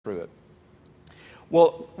through it.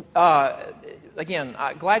 Well, again,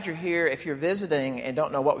 glad you're here. If you're visiting and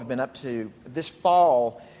don't know what we've been up to, this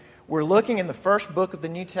fall, we're looking in the first book of the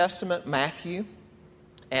New Testament, Matthew,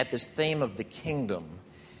 at this theme of the kingdom.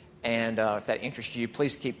 And if that interests you,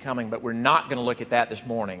 please keep coming. But we're not going to look at that this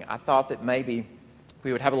morning. I thought that maybe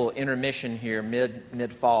we would have a little intermission here,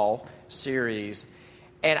 mid-fall series.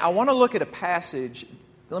 And I want to look at a passage.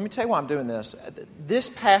 Let me tell you why I'm doing this. This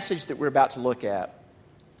passage that we're about to look at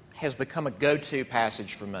has become a go-to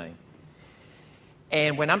passage for me.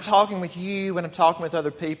 And when I'm talking with you, when I'm talking with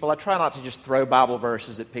other people, I try not to just throw Bible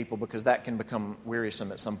verses at people because that can become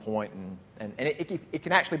wearisome at some point. And it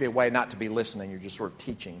can actually be a way not to be listening. You're just sort of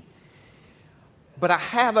teaching. But I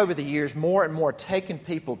have, over the years, more and more taken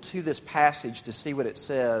people to this passage to see what it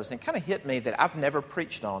says. And it kind of hit me that I've never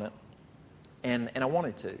preached on it. And I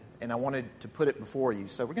wanted to. And I wanted to put it before you.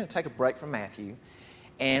 So we're going to take a break from Matthew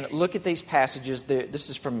and look at these passages.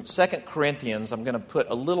 This is from 2 Corinthians. I'm going to put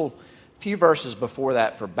few verses before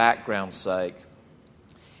that for background's sake.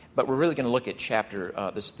 But we're really going to look at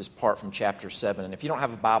this part from chapter 7. And if you don't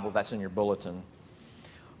have a Bible, that's in your bulletin.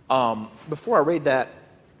 Before I read that,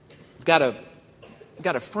 I've got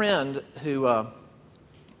a friend who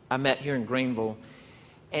I met here in Greenville.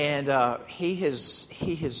 And he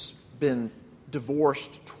has been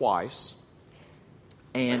divorced twice.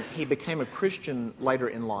 And he became a Christian later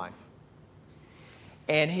in life.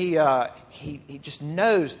 And he just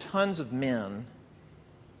knows tons of men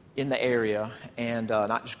in the area, and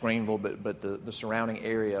not just Greenville, but the surrounding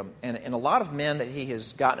area. And a lot of men that he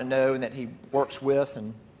has gotten to know and that he works with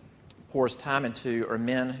and pours time into are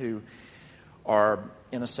men who are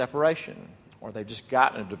in a separation, or they've just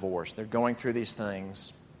gotten a divorce. They're going through these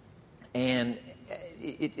things. And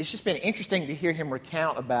it's just been interesting to hear him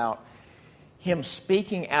recount about him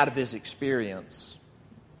speaking out of his experience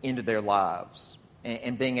into their lives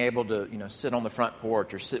and being able to, sit on the front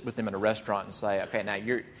porch or sit with them in a restaurant and say, okay, now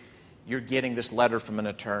you're getting this letter from an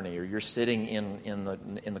attorney, or you're sitting in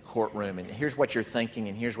the courtroom, and here's what you're thinking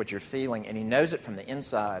and here's what you're feeling, and he knows it from the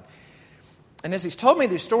inside. And as he's told me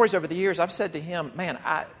these stories over the years, I've said to him, man,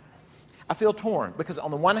 I feel torn, because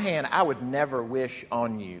on the one hand, I would never wish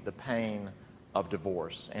on you the pain of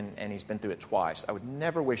divorce, and he's been through it twice. I would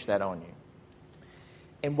never wish that on you.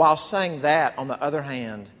 And while saying that, on the other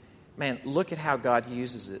hand, man, look at how God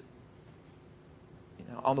uses it.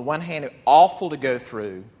 On the one hand, awful to go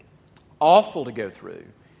through,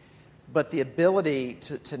 but the ability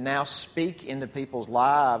to now speak into people's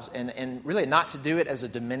lives and really not to do it as a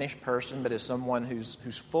diminished person, but as someone who's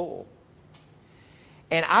full.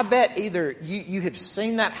 And I bet either you have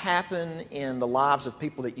seen that happen in the lives of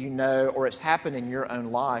people that you know, or it's happened in your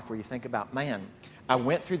own life where you think about, man, I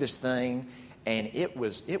went through this thing, and it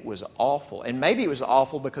was awful. And maybe it was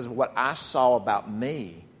awful because of what I saw about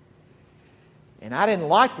me. And I didn't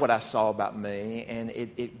like what I saw about me, and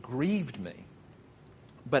it grieved me.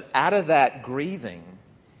 But out of that grieving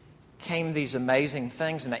came these amazing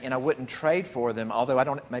things, and I wouldn't trade for them, although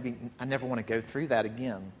I never want to go through that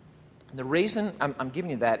again. The reason I'm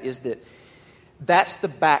giving you that is that's the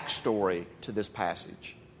backstory to this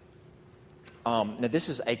passage. Now, this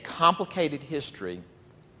is a complicated history,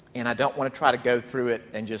 and I don't want to try to go through it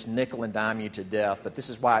and just nickel and dime you to death, but this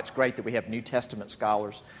is why it's great that we have New Testament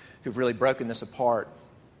scholars who've really broken this apart.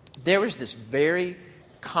 There is this very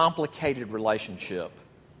complicated relationship.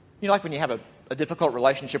 Like when you have a difficult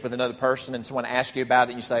relationship with another person and someone asks you about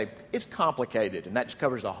it and you say, it's complicated, and that just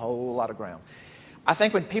covers a whole lot of ground. I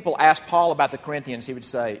think when people ask Paul about the Corinthians, he would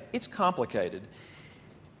say, it's complicated.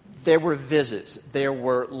 There were visits, there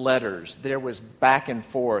were letters, there was back and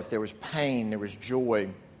forth, there was pain, there was joy.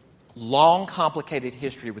 Long, complicated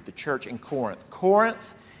history with the church in Corinth.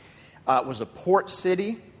 Corinth was a port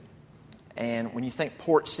city, and when you think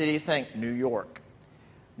port city, think New York,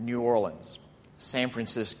 New Orleans, San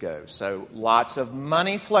Francisco. So lots of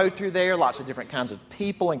money flowed through there, lots of different kinds of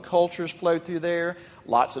people and cultures flowed through there,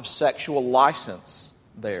 lots of sexual license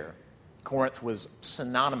there. Corinth was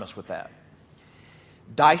synonymous with that.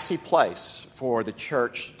 Dicey place for the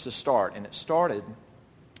church to start, and it started.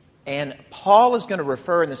 And Paul is going to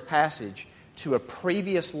refer in this passage to a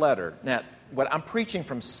previous letter. Now, what I'm preaching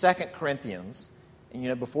from 2 Corinthians,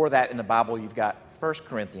 and before that in the Bible you've got 1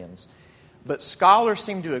 Corinthians. But scholars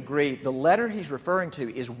seem to agree the letter he's referring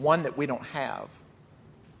to is one that we don't have.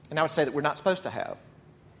 And I would say that we're not supposed to have.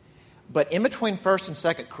 But in between 1 and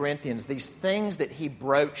 2 Corinthians, these things that he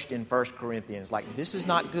broached in 1 Corinthians, like this is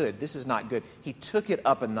not good, he took it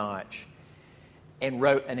up a notch and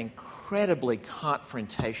wrote an incredibly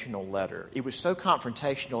confrontational letter. It was so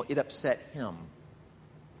confrontational, it upset him.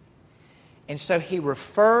 And so he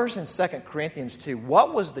refers in 2 Corinthians to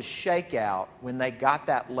what was the shakeout when they got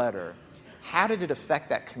that letter. How did it affect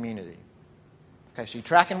that community? Okay, so you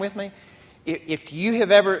tracking with me? If you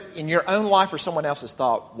have ever, in your own life or someone else's,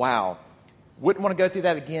 thought, wow, wouldn't want to go through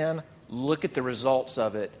that again, look at the results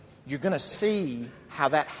of it. You're going to see how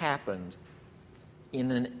that happened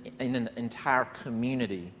in an entire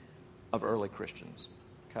community of early Christians.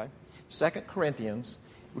 Okay? 2 Corinthians,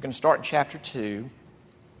 we're going to start in chapter 2,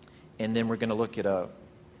 and then we're going to look at a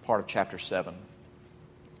part of chapter 7.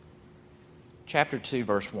 Chapter 2,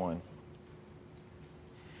 verse 1.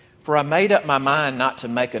 For I made up my mind not to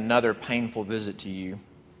make another painful visit to you.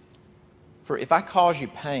 For if I cause you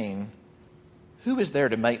pain, who is there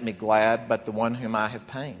to make me glad but the one whom I have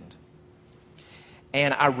pained?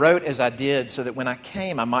 And I wrote as I did so that when I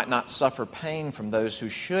came I might not suffer pain from those who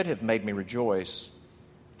should have made me rejoice.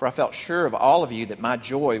 For I felt sure of all of you that my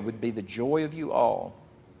joy would be the joy of you all.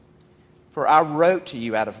 For I wrote to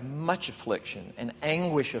you out of much affliction and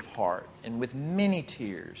anguish of heart and with many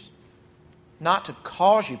tears, not to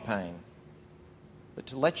cause you pain, but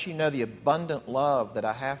to let you know the abundant love that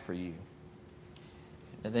I have for you.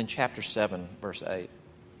 And then chapter 7, verse 8.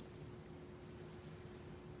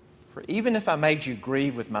 For even if I made you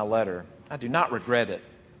grieve with my letter, I do not regret it,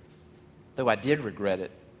 though I did regret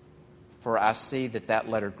it, for I see that that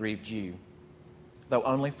letter grieved you, though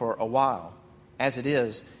only for a while. As it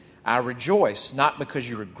is, I rejoice, not because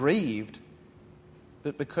you were grieved,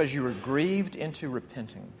 but because you were grieved into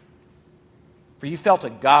repenting. For you felt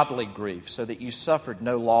a godly grief, so that you suffered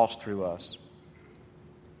no loss through us.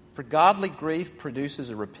 For godly grief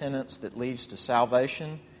produces a repentance that leads to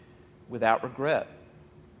salvation without regret,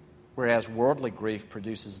 whereas worldly grief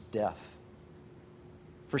produces death.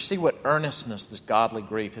 For see what earnestness this godly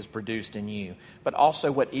grief has produced in you, but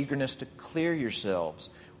also what eagerness to clear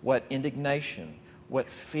yourselves, what indignation, what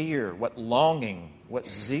fear, what longing, what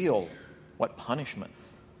zeal, what punishment.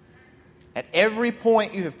 At every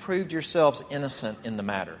point you have proved yourselves innocent in the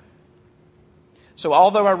matter. So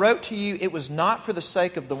although I wrote to you, it was not for the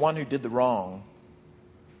sake of the one who did the wrong,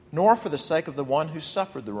 nor for the sake of the one who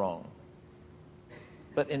suffered the wrong,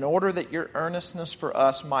 but in order that your earnestness for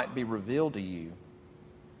us might be revealed to you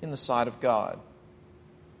in the sight of God.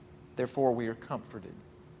 Therefore we are comforted.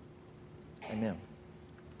 Amen.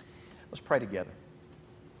 Let's pray together.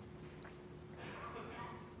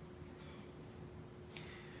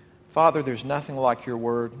 Father, there's nothing like your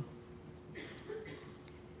word.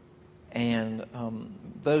 And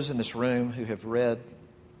those in this room who have read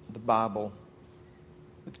the Bible,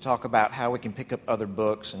 we can talk about how we can pick up other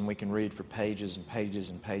books and we can read for pages and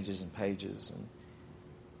pages and pages and pages.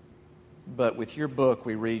 But with your book,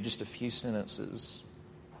 we read just a few sentences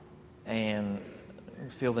and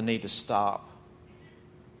feel the need to stop,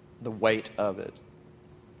 the weight of it,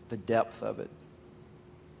 the depth of it.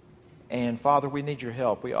 And Father, we need your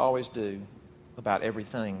help. We always do about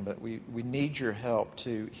everything, but we need your help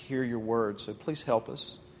to hear your word. So please help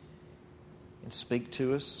us and speak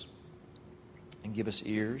to us and give us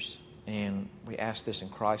ears. And we ask this in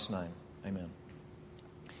Christ's name. Amen.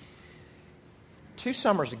 2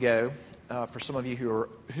 summers ago, for some of you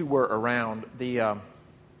who were around, the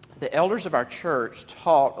elders of our church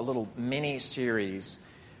taught a little mini-series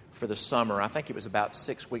for the summer. I think it was about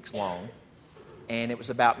 6 weeks long. And it was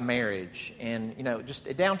about marriage. And, you know, just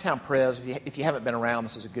at Downtown Pres, if you haven't been around,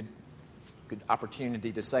 this is a good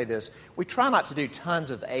opportunity to say this. We try not to do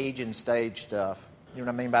tons of age and stage stuff. You know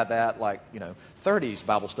what I mean by that? Like, 30s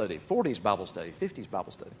Bible study, 40s Bible study, 50s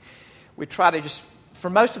Bible study. We try to just, for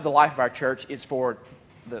most of the life of our church, it's for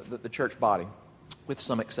the church body, with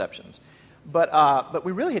some exceptions. But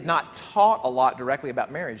we really had not taught a lot directly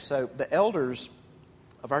about marriage. So the elders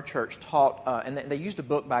of our church taught, and they used a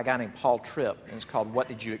book by a guy named Paul Tripp, and it's called What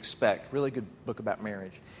Did You Expect? Really good book about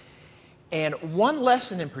marriage. And one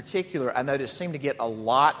lesson in particular I noticed seemed to get a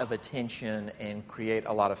lot of attention and create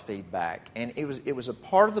a lot of feedback. And it was a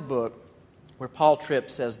part of the book where Paul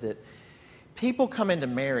Tripp says that people come into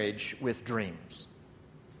marriage with dreams.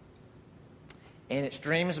 And it's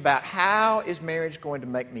dreams about how is marriage going to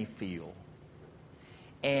make me feel?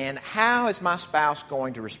 And how is my spouse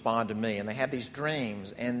going to respond to me? And they have these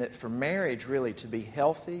dreams, and that for marriage really to be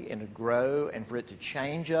healthy and to grow and for it to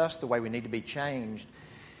change us the way we need to be changed,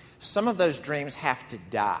 some of those dreams have to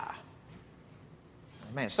die.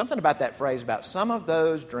 Man, something about that phrase about some of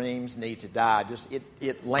those dreams need to die, just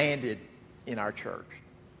it landed in our church.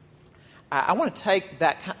 I want to take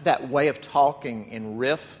that way of talking and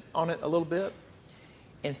riff on it a little bit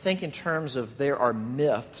and think in terms of there are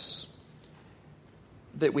myths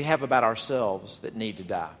that we have about ourselves that need to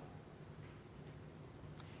die.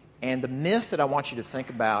 And the myth that I want you to think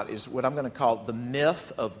about is what I'm going to call the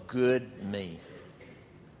myth of good me.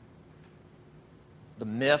 The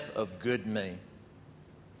myth of good me.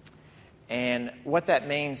 And what that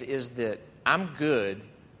means is that I'm good,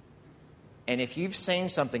 and if you've seen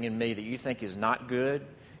something in me that you think is not good,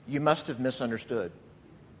 you must have misunderstood.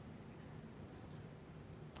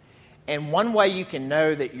 And one way you can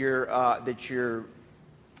know that you're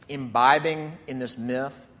imbibing in this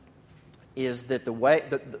myth is that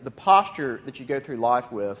the posture that you go through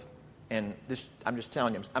life with, and this, I'm just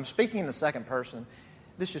telling you, I'm speaking in the second person.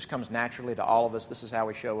 This just comes naturally to all of us. This is how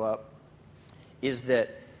we show up. Is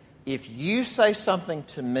that if you say something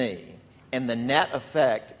to me and the net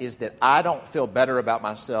effect is that I don't feel better about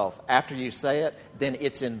myself after you say it, then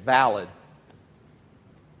it's invalid.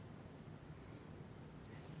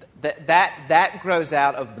 That grows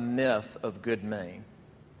out of the myth of good me.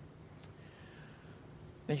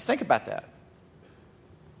 Now you think about that.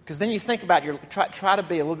 Because then you think about try to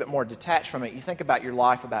be a little bit more detached from it. You think about your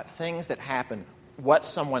life, about things that happened, what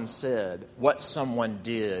someone said, what someone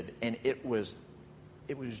did, and it was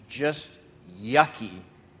just yucky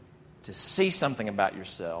to see something about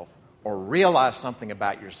yourself or realize something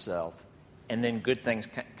about yourself, and then good things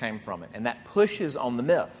came from it. And that pushes on the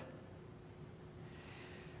myth.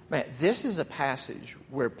 Man, this is a passage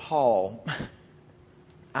where Paul,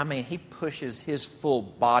 he pushes his full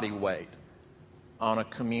body weight on a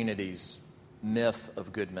community's myth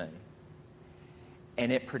of good me.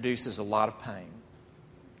 And it produces a lot of pain.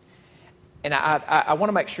 And I want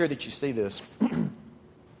to make sure that you see this.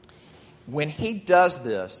 When he does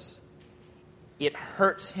this, it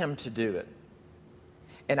hurts him to do it.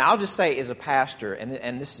 And I'll just say as a pastor,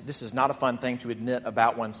 and this is not a fun thing to admit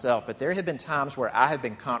about oneself, but there have been times where I have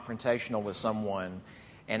been confrontational with someone,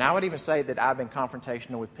 and I would even say that I've been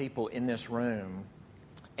confrontational with people in this room.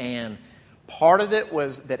 And part of it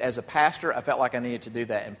was that as a pastor, I felt like I needed to do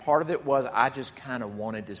that. And part of it was I just kind of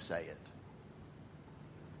wanted to say it.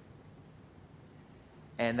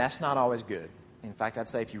 And that's not always good. In fact, I'd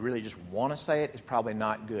say if you really just want to say it, it's probably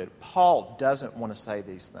not good. Paul doesn't want to say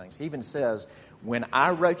these things. He even says, when I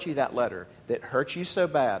wrote you that letter that hurt you so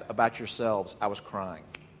bad about yourselves, I was crying.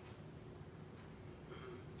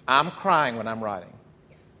 I'm crying when I'm writing.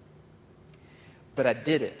 But I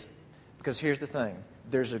did it because here's the thing.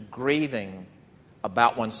 There's a grieving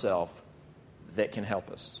about oneself that can help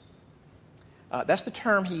us. That's the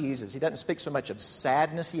term he uses. He doesn't speak so much of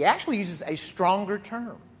sadness. He actually uses a stronger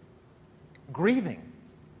term. Grieving.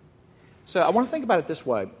 So I want to think about it this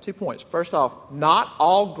way. 2 points. First off, not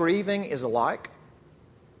all grieving is alike.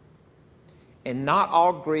 And not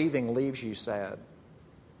all grieving leaves you sad.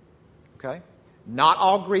 Okay? Not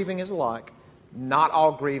all grieving is alike. Not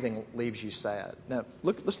all grieving leaves you sad. Now,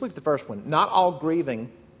 let's look at the first one. Not all grieving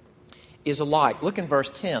is alike. Look in verse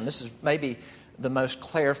 10. This is maybe the most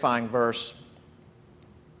clarifying verse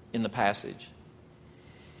in the passage.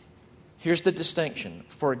 Here's the distinction.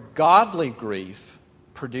 For godly grief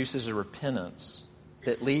produces a repentance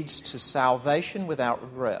that leads to salvation without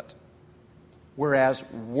regret, whereas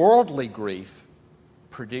worldly grief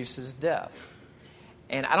produces death.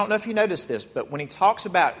 And I don't know if you noticed this, but when he talks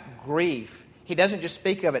about grief, he doesn't just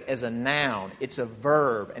speak of it as a noun. It's a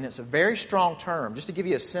verb, and it's a very strong term. Just to give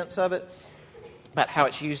you a sense of it, about how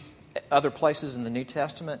it's used at other places in the New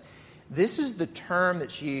Testament, this is the term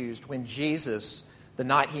that's used when Jesus, the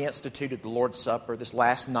night he instituted the Lord's Supper, this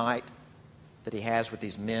last night that he has with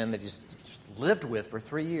these men that he's lived with for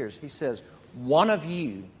 3 years, he says, one of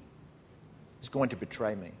you is going to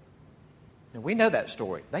betray me. Now, we know that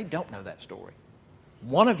story. They don't know that story.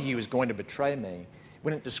 One of you is going to betray me.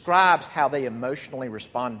 When it describes how they emotionally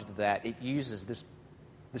responded to that, it uses this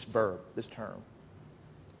verb, this term.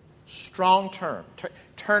 Strong term.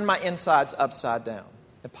 Turn my insides upside down.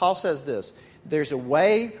 And Paul says this, there's a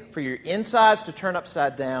way for your insides to turn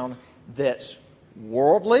upside down that's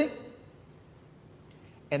worldly,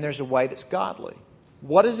 and there's a way that's godly.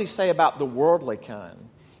 What does he say about the worldly kind?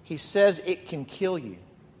 He says it can kill you.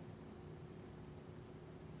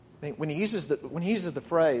 I mean, when he uses the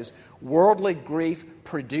phrase, worldly grief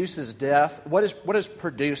produces death, what does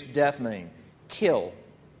produce death mean? Kill.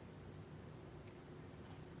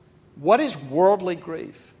 What is worldly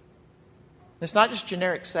grief? It's not just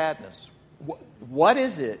generic sadness. What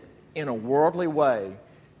is it in a worldly way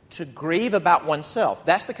to grieve about oneself?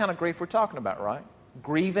 That's the kind of grief we're talking about, right?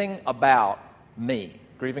 Grieving about me,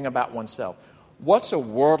 grieving about oneself. What's a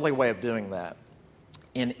worldly way of doing that?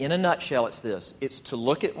 In a nutshell, it's this. It's to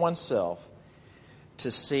look at oneself,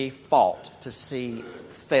 to see fault, to see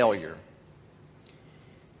failure.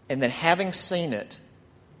 And then having seen it,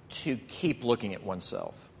 to keep looking at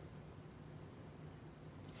oneself.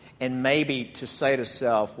 and maybe to say to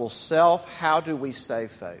self, well, self, how do we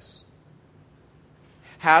save face?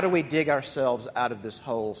 How do we dig ourselves out of this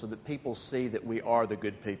hole so that people see that we are the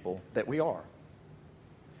good people that we are?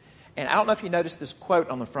 And I don't know if you noticed this quote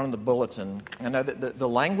on the front of the bulletin. I know that the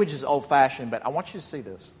language is old-fashioned, but I want you to see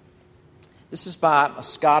this. This is by a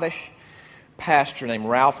Scottish pastor named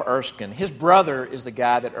Ralph Erskine. His brother is the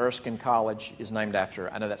guy that Erskine College is named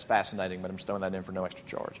after. I know that's fascinating, but I'm just throwing that in for no extra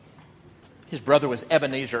charge. His brother was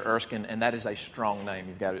Ebenezer Erskine, and that is a strong name,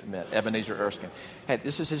 you've got to admit, Ebenezer Erskine. Hey,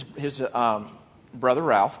 this is his brother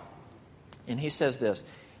Ralph, and he says this.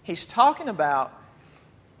 He's talking about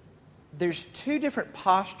there's two different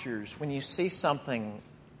postures when you see something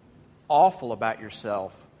awful about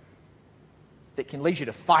yourself that can lead you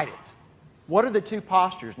to fight it. What are the two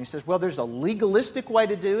postures? And he says, well, there's a legalistic way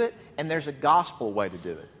to do it, and there's a gospel way to do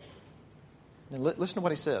it. And listen to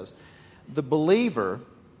what he says. The believer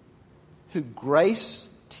who grace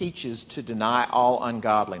teaches to deny all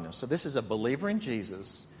ungodliness. So this is a believer in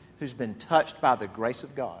Jesus who's been touched by the grace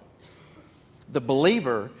of God. The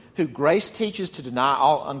believer who grace teaches to deny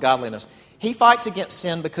all ungodliness, he fights against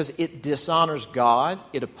sin because it dishonors God,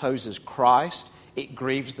 it opposes Christ, it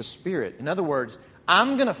grieves the Spirit. In other words,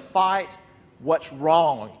 I'm going to fight what's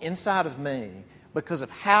wrong inside of me because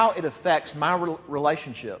of how it affects my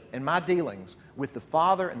relationship and my dealings with the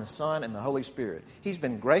Father and the Son and the Holy Spirit. He's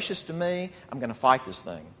been gracious to me. I'm going to fight this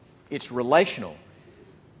thing. It's relational.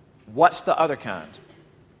 What's the other kind?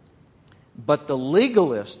 But the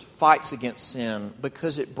legalist fights against sin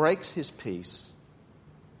because it breaks his peace.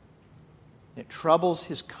 It troubles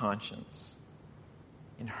his conscience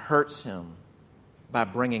and hurts him by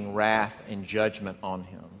bringing wrath and judgment on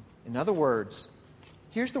him. In other words,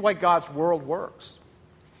 here's the way God's world works.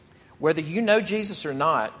 Whether you know Jesus or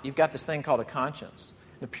not, you've got this thing called a conscience.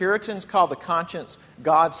 The Puritans call the conscience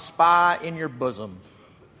God's spy in your bosom.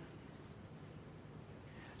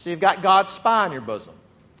 So you've got God's spy in your bosom.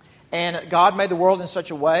 And God made the world in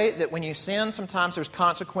such a way that when you sin, sometimes there's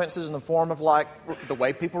consequences in the form of like the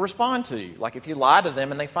way people respond to you. Like if you lie to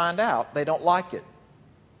them and they find out, they don't like it.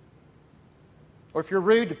 Or if you're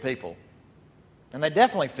rude to people, and they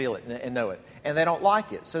definitely feel it and know it, and they don't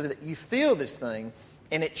like it. So that you feel this thing,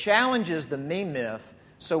 and it challenges the me myth.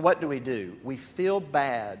 So what do? We feel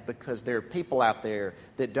bad because there are people out there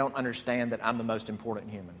that don't understand that I'm the most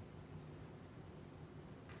important human.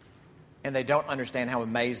 And they don't understand how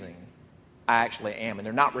amazing I actually am. And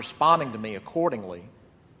they're not responding to me accordingly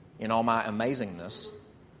in all my amazingness.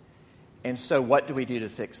 And so what do we do to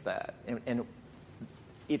fix that? And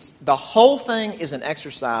it's the whole thing is an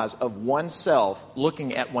exercise of oneself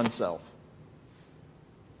looking at oneself.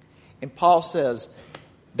 And Paul says,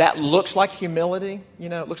 that looks like humility. You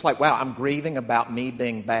know, it looks like, wow, I'm grieving about me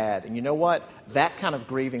being bad. And you know what? That kind of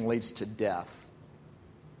grieving leads to death.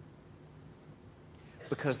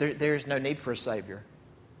 Because there is no need for a Savior.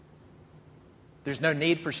 There's no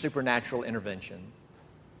need for supernatural intervention.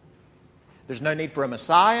 There's no need for a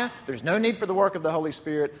Messiah. There's no need for the work of the Holy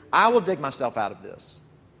Spirit. I will dig myself out of this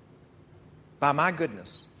by my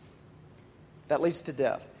goodness. That leads to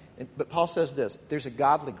death. But Paul says this, there's a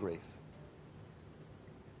godly grief.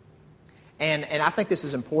 And I think this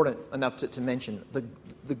is important enough to mention.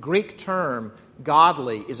 The Greek term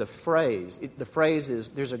godly is a phrase. The phrase is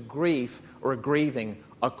there's a grief or a grieving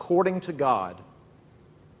according to God.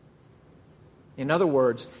 In other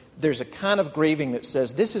words, there's a kind of grieving that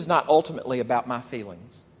says this is not ultimately about my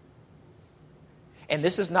feelings. And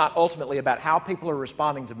this is not ultimately about how people are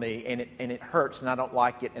responding to me and it hurts and I don't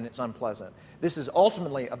like it and it's unpleasant. This is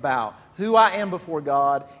ultimately about who I am before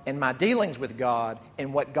God and my dealings with God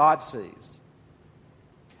and what God sees.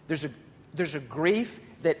 There's a grief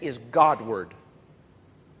that is Godward.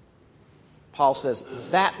 Paul says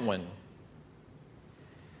that one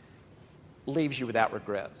leaves you without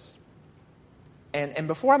regrets. And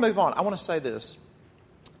before I move on, I want to say this,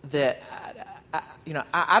 that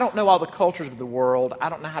I don't know all the cultures of the world. I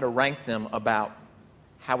don't know how to rank them about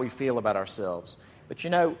how we feel about ourselves. But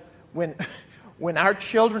when our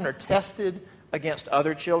children are tested against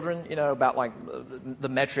other children, about like the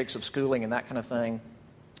metrics of schooling and that kind of thing,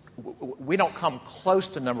 we don't come close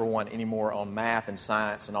to number one anymore on math and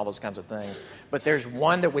science and all those kinds of things. But there's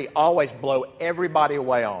one that we always blow everybody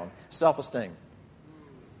away on, self-esteem.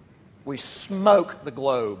 We smoke the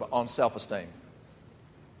globe on self-esteem.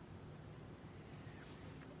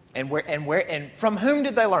 And from whom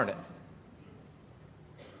did they learn it?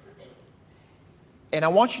 And I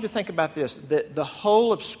want you to think about this, that the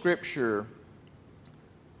whole of Scripture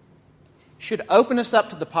should open us up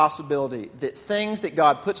to the possibility that things that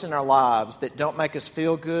God puts in our lives that don't make us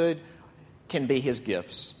feel good can be His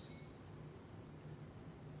gifts.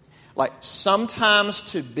 Like, sometimes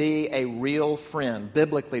to be a real friend,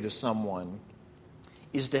 biblically to someone,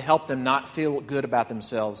 is to help them not feel good about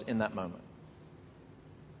themselves in that moment.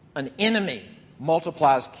 An enemy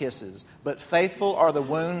multiplies kisses, but faithful are the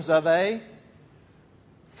wounds of a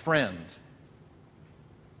friend,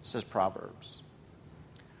 says Proverbs.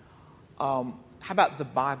 How about the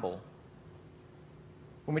Bible?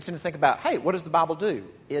 When we tend to think about, hey, what does the Bible do?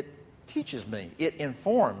 It teaches me. It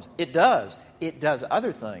informs. It does. It does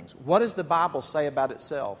other things. What does the Bible say about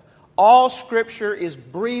itself? All Scripture is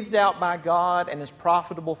breathed out by God and is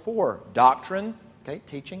profitable for doctrine, okay,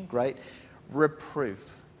 teaching, great,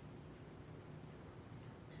 reproof,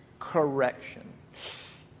 correction.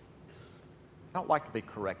 I don't like to be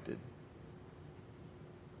corrected.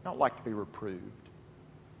 I don't like to be reproved.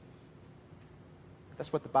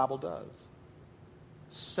 That's what the Bible does,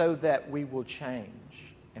 so that we will change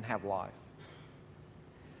and have life.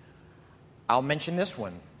 I'll mention this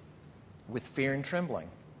one with fear and trembling.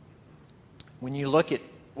 When you look at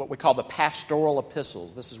what we call the pastoral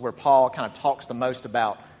epistles, this is where Paul kind of talks the most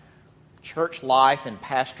about church life and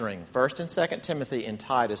pastoring. 1st and 2nd Timothy and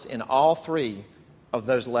Titus, in all three of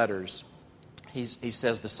those letters, he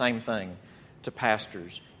says the same thing to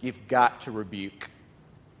pastors. You've got to rebuke.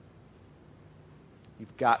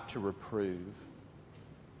 You've got to reprove.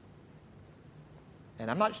 And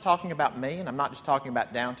I'm not just talking about me, and I'm not just talking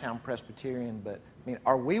about Downtown Presbyterian, but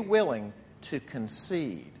are we willing to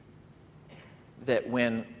concede that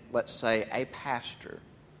when, let's say, a pastor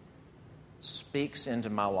speaks into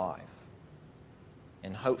my life,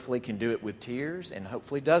 and hopefully can do it with tears, and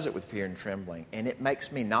hopefully does it with fear and trembling, and it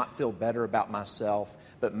makes me not feel better about myself,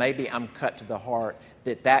 but maybe I'm cut to the heart,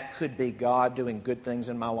 that could be God doing good things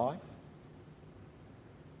in my life?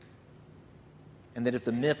 And that if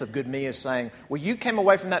the myth of good me is saying, well, you came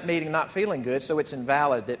away from that meeting not feeling good, so it's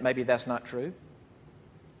invalid, that maybe that's not true?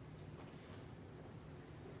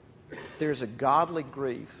 There's a godly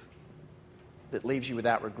grief that leaves you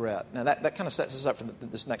without regret. Now, that kind of sets us up for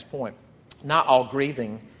this next point. Not all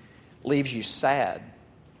grieving leaves you sad.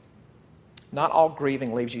 Not all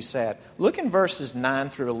grieving leaves you sad. Look in verses 9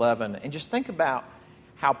 through 11 and just think about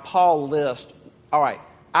how Paul lists, all right,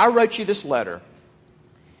 I wrote you this letter,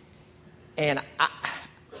 and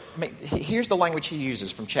here's the language he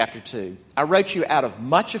uses from chapter 2. I wrote you out of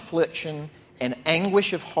much affliction and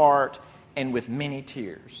anguish of heart and with many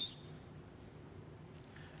tears.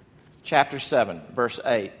 Chapter 7, verse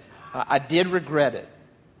 8. I did regret it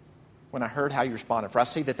when I heard how you responded, for I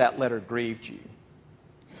see that letter grieved you.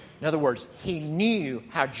 In other words, he knew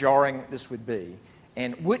how jarring this would be.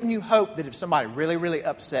 And wouldn't you hope that if somebody really, really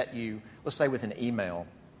upset you, let's say with an email,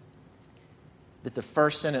 that the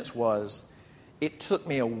first sentence was, it took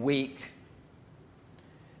me a week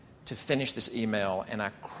to finish this email, and I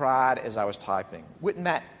cried as I was typing. Wouldn't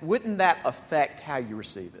that affect how you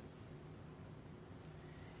receive it?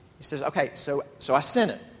 He says, okay, so I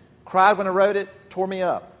sent it. Cried when I wrote it, tore me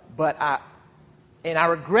up. I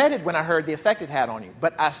regretted when I heard the effect it had on you.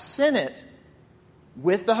 But I sent it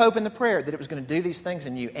with the hope and the prayer that it was going to do these things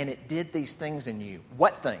in you, and it did these things in you.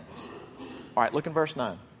 What things? All right, look in verse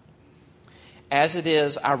 9. As it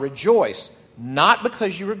is, I rejoice, not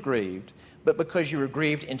because you were grieved, but because you were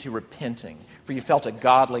grieved into repenting. For you felt a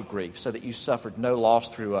godly grief, so that you suffered no loss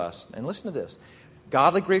through us. And listen to this.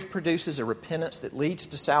 Godly grief produces a repentance that leads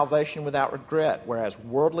to salvation without regret, whereas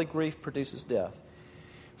worldly grief produces death.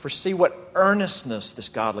 For see what earnestness this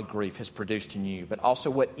godly grief has produced in you, but also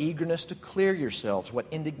what eagerness to clear yourselves, what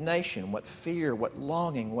indignation, what fear, what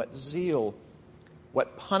longing, what zeal,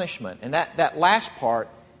 what punishment. And that last part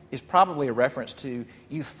is probably a reference to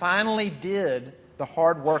you finally did the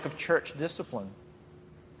hard work of church discipline.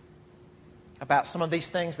 About some of these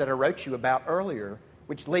things that I wrote you about earlier,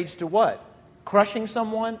 which leads to what? Crushing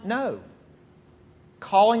someone? No.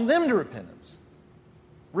 Calling them to repentance.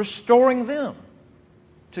 Restoring them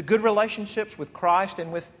to good relationships with Christ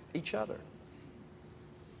and with each other.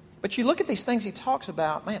 But you look at these things he talks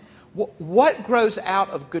about, man, what grows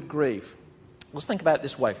out of good grief? Let's think about it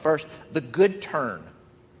this way. First, the good turn.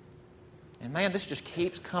 And man, this just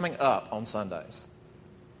keeps coming up on Sundays.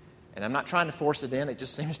 And I'm not trying to force it in, it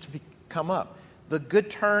just seems to come up. The good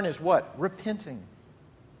turn is what? Repenting.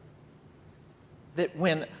 That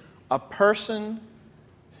when a person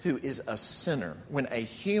who is a sinner, when a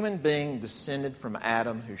human being descended from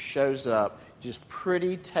Adam who shows up just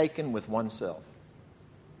pretty taken with oneself,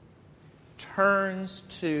 turns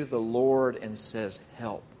to the Lord and says,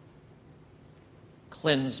 help,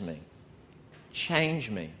 cleanse me, change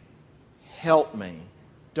me, help me,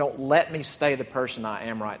 don't let me stay the person I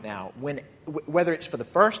am right now. Whether it's for the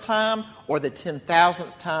first time or the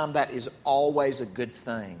 10,000th time, that is always a good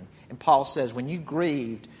thing. And Paul says, when you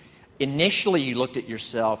grieved, initially you looked at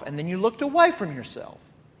yourself, and then you looked away from yourself.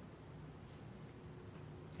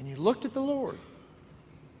 And you looked at the Lord.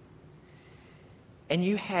 And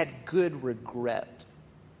you had good regret.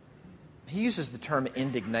 He uses the term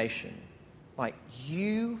indignation. Like,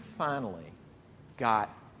 you finally got,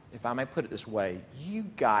 if I may put it this way, you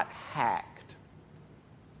got hacked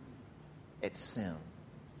at sin.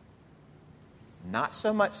 Not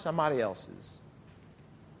so much somebody else's.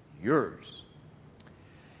 Yours.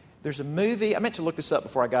 There's a movie, I meant to look this up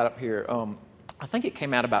before I got up here. I think it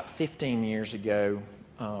came out about 15 years ago,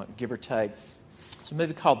 give or take. It's a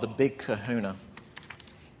movie called The Big Kahuna.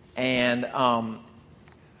 And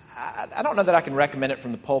I don't know that I can recommend it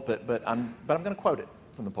from the pulpit, but I'm going to quote it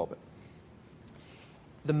from the pulpit.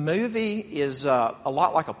 The movie is a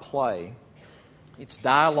lot like a play. It's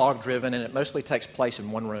dialogue-driven, and it mostly takes place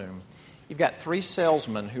in one room. You've got three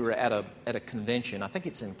salesmen who are at a convention. I think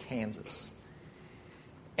it's in Kansas.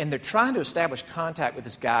 And they're trying to establish contact with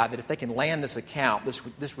this guy that if they can land this account,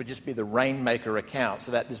 this would just be the Rainmaker account.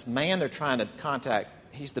 So that this man they're trying to contact,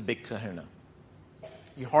 he's the Big Kahuna.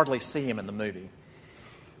 You hardly see him in the movie.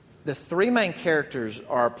 The three main characters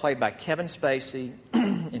are played by Kevin Spacey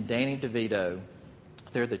and Danny DeVito.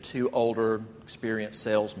 They're the two older, experienced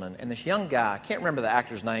salesmen. And this young guy, I can't remember the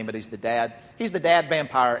actor's name, but he's the dad. He's the dad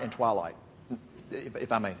vampire in Twilight,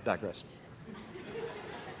 if I may digress.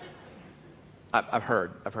 I've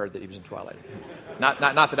heard that he was in Twilight. Not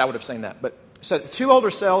that I would have seen that. But so the two older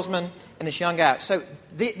salesmen and this young guy. So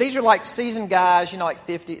these are like seasoned guys, like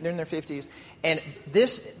 50. They're in their 50s. And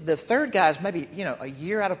the third guy is maybe a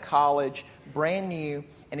year out of college, brand new,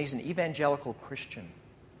 and he's an evangelical Christian.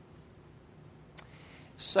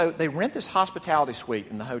 So they rent this hospitality suite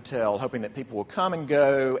in the hotel, hoping that people will come and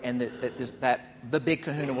go, and that the Big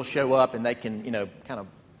Kahuna will show up, and they can kind of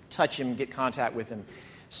touch him, get contact with him.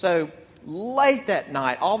 So late that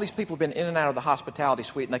night, all these people have been in and out of the hospitality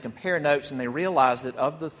suite, and they compare notes, and they realize that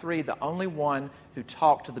of the three, the only one who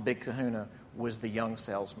talked to the Big Kahuna was the young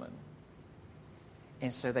salesman.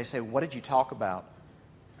 And so they say, "What did you talk about?"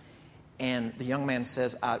 And the young man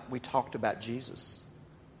says, "We talked about Jesus."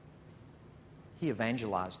 He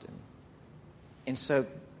evangelized him. And so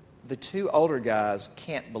the two older guys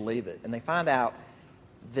can't believe it, and they find out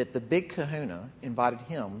that the Big Kahuna invited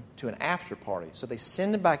him to an after party. So they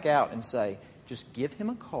send him back out and say, just give him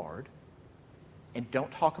a card and don't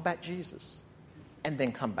talk about Jesus, and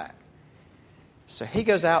then come back. So he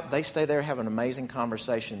goes out, they stay there, have an amazing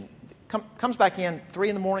conversation. Comes back in 3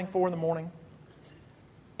 in the morning, 4 in the morning,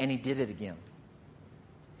 and he did it again.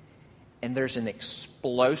 And there's an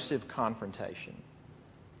explosive confrontation.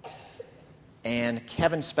 And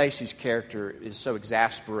Kevin Spacey's character is so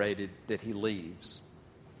exasperated that he leaves.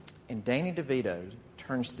 And Danny DeVito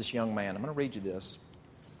turns to this young man. I'm going to read you this.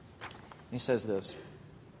 He says this.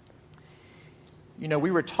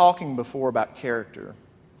 We were talking before about character.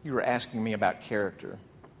 You were asking me about character.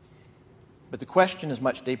 But the question is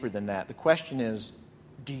much deeper than that. The question is,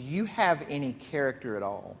 do you have any character at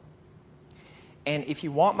all? And if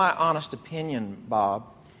you want my honest opinion, Bob,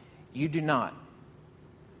 you do not.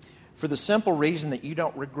 For the simple reason that you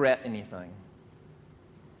don't regret anything.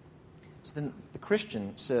 So then the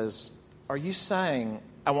Christian says, are you saying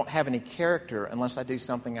I won't have any character unless I do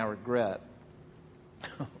something I regret?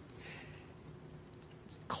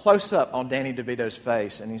 Close up on Danny DeVito's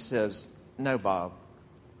face, and he says, no, Bob.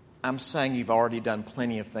 I'm saying you've already done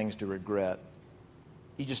plenty of things to regret.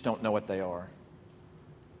 You just don't know what they are.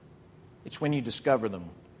 It's when you discover them,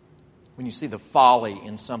 when you see the folly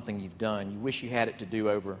in something you've done. You wish you had it to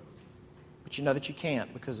do over, but you know that you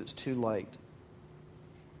can't because it's too late.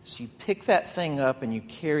 So you pick that thing up and you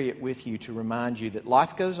carry it with you to remind you that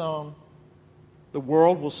life goes on. The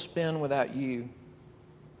world will spin without you.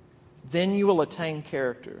 Then you will attain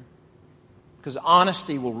character because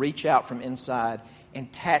honesty will reach out from inside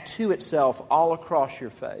and tattoo itself all across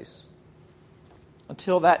your face.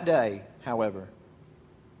 Until that day, however,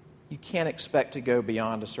 you can't expect to go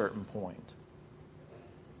beyond a certain point.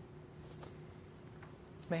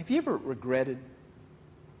 Man, have you ever regretted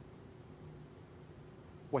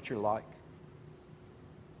what you're like?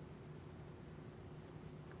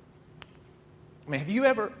 I mean,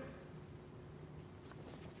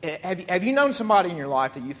 have you known somebody in your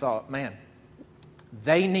life that you thought, man,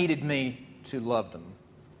 they needed me to love them,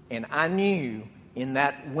 and I knew in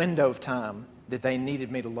that window of time that they needed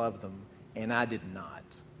me to love them, and I did not?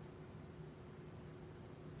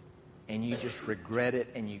 And you just regret it,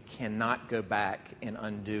 and you cannot go back and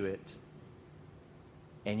undo it,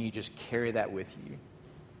 and you just carry that with you.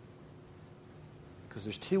 Because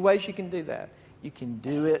there's two ways you can do that. You can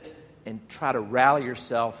do it and try to rally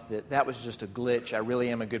yourself that that was just a glitch, I really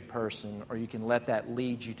am a good person, or you can let that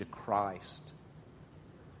lead you to Christ.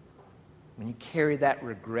 When you carry that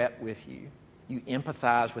regret with you, you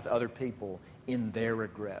empathize with other people in their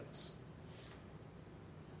regrets.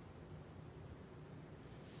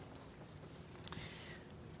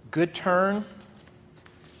 Good turn,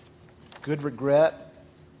 good regret,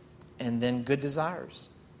 and then good desires.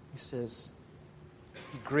 He says,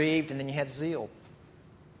 you grieved and then you had zeal.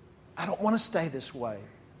 I don't want to stay this way.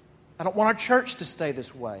 I don't want our church to stay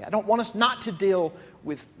this way. I don't want us not to deal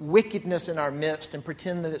with wickedness in our midst and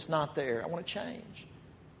pretend that it's not there. I want to change.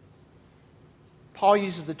 Paul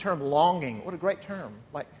uses the term longing. What a great term.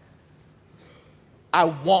 Like, I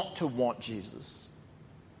want to want Jesus.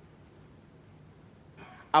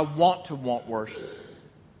 I want to want worship.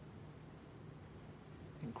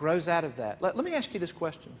 It grows out of that. Let me ask you this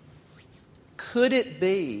question. Could it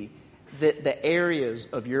be that the areas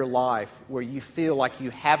of your life where you feel like you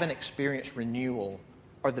haven't experienced renewal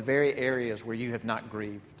are the very areas where you have not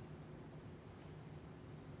grieved?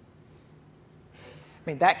 I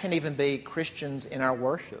mean, that can even be Christians in our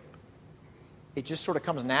worship. It just sort of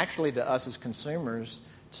comes naturally to us as consumers,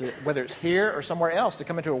 to, whether it's here or somewhere else, to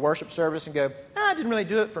come into a worship service and go, I didn't really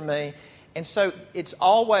do it for me. And so it's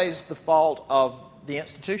always the fault of the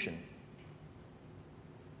institution.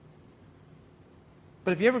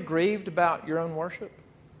 But have you ever grieved about your own worship?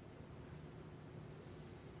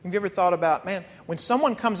 Have you ever thought about, man, when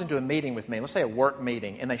someone comes into a meeting with me, let's say a work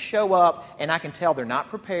meeting, and they show up and I can tell they're not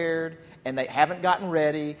prepared and they haven't gotten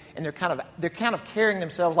ready and they're kind of carrying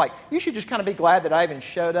themselves like, you should just kind of be glad that I even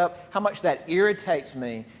showed up, how much that irritates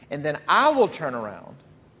me, and then I will turn around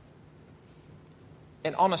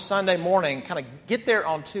and on a Sunday morning kind of get there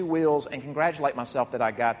on two wheels and congratulate myself that I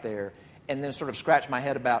got there, and then sort of scratch my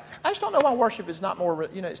head about, I just don't know why worship is not more,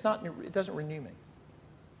 it doesn't renew me.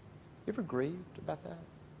 You ever grieved about that?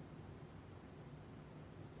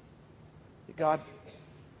 God,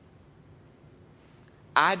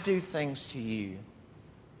 I do things to you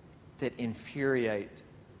that infuriate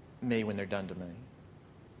me when they're done to me.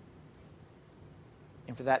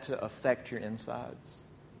 And for that to affect your insides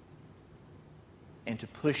and to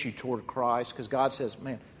push you toward Christ, because God says,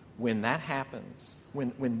 man, when that happens,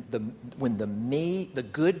 when the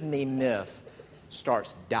good me myth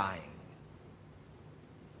starts dying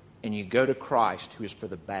and you go to Christ who is for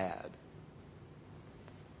the bad,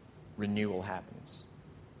 renewal happens.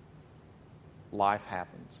 Life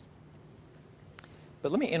happens.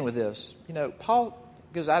 But let me end with this. You know, Paul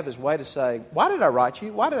goes out of his way to say, why did I write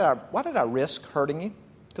you? Why did I risk hurting you?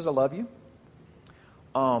 Because I love you.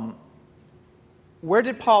 Where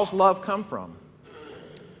did Paul's love come from?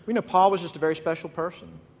 We know Paul was just a very special person.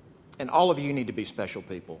 And all of you need to be special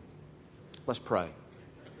people. Let's pray.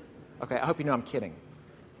 Okay, I hope you know I'm kidding.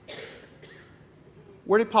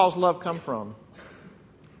 Where did Paul's love come from?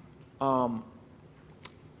 I'm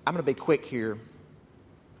going to be quick here.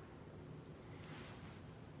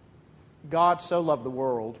 God so loved the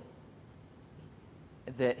world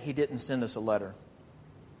that He didn't send us a letter.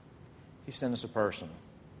 He sent us a person.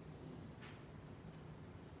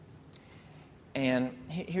 And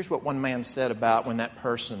here's what one man said about when that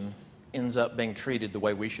person ends up being treated the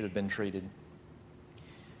way we should have been treated.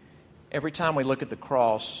 Every time we look at the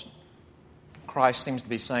cross, Christ seems to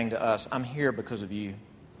be saying to us, I'm here because of you.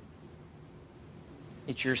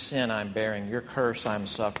 It's your sin I'm bearing, your curse I'm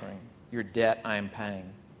suffering, your debt I am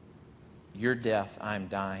paying, your death I am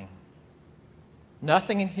dying.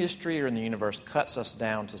 Nothing in history or in the universe cuts us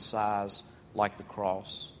down to size like the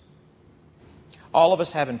cross. All of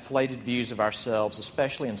us have inflated views of ourselves,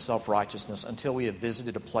 especially in self-righteousness, until we have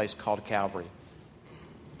visited a place called Calvary.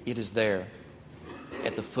 It is there,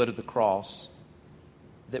 at the foot of the cross,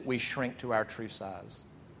 that we shrink to our true size.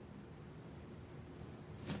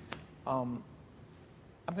 I'm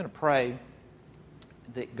going to pray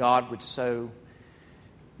that God would so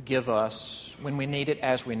give us, when we need it,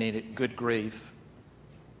 as we need it, good grief,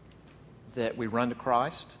 that we run to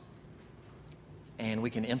Christ and we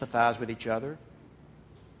can empathize with each other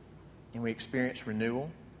and we experience renewal,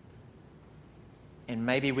 and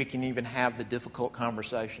maybe we can even have the difficult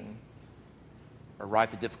conversation or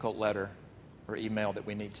write the difficult letter or email that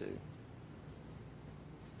we need to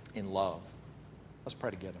in love. Let's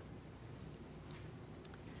pray together.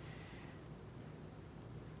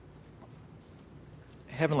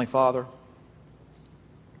 Heavenly Father,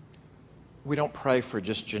 we don't pray for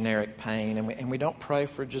just generic pain, and we don't pray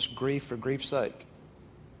for just grief for grief's sake.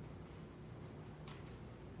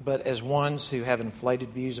 But as ones who have inflated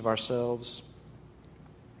views of ourselves,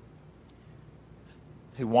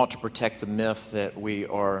 who want to protect the myth that we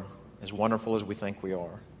are as wonderful as we think we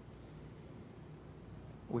are,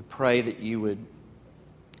 We pray that you would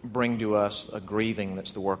bring to us a grieving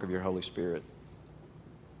that's the work of your Holy Spirit.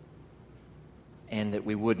 And that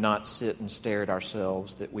we would not sit and stare at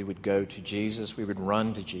ourselves, that we would go to Jesus, we would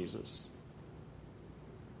run to Jesus.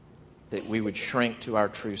 That we would shrink to our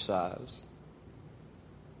true size.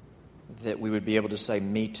 That we would be able to say,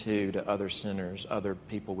 me too, to other sinners, other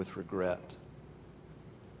people with regret.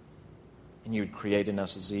 And you would create in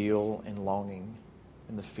us zeal and longing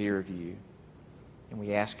and the fear of you. And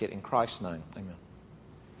we ask it in Christ's name. Amen.